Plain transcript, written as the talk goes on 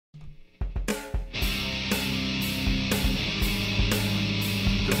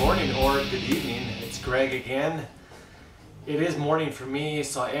morning or good evening. It's Greg again. It is morning for me,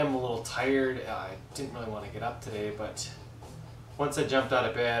 so I am a little tired. I didn't really want to get up today, but once I jumped out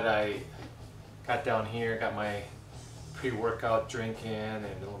of bed, I got down here, got my pre-workout drink in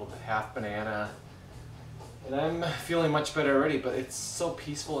and a little bit half banana. And I'm feeling much better already, but it's so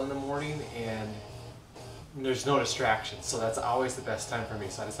peaceful in the morning and there's no distractions, so that's always the best time for me.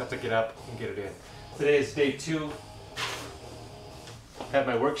 So I just have to get up and get it in. Today is day 2. I have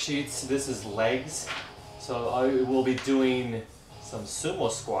my worksheets. This is legs. So I will be doing some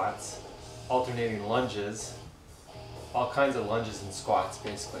sumo squats, alternating lunges, all kinds of lunges and squats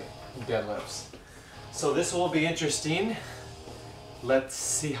basically, and deadlifts. So this will be interesting. Let's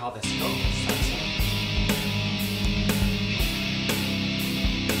see how this goes.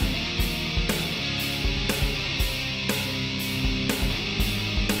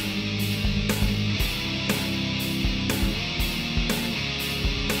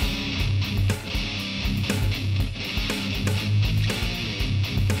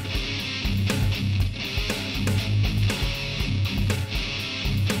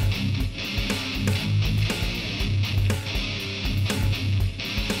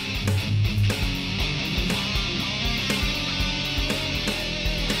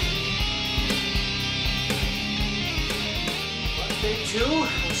 Day 2,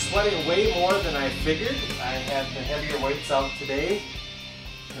 I'm sweating way more than I figured. I had the heavier weights out today.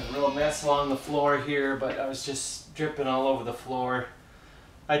 A real mess along the floor here, but I was just dripping all over the floor.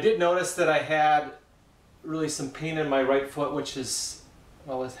 I did notice that I had really some pain in my right foot, which is,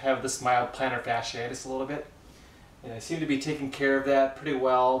 well, I have this mild plantar fasciitis a little bit. And I seem to be taking care of that pretty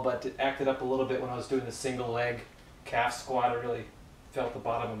well, but it acted up a little bit when I was doing the single leg calf squat. I really felt the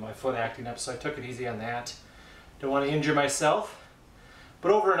bottom of my foot acting up, so I took it easy on that. Don't want to injure myself.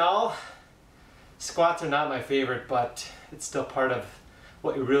 But over and all, squats are not my favorite, but it's still part of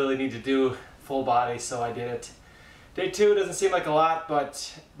what you really need to do, full body, so I did it. Day 2 doesn't seem like a lot,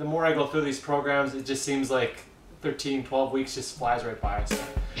 but the more I go through these programs, it just seems like 13, 12 weeks just flies right by. So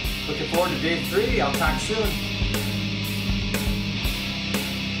looking forward to day 3. I'll talk soon.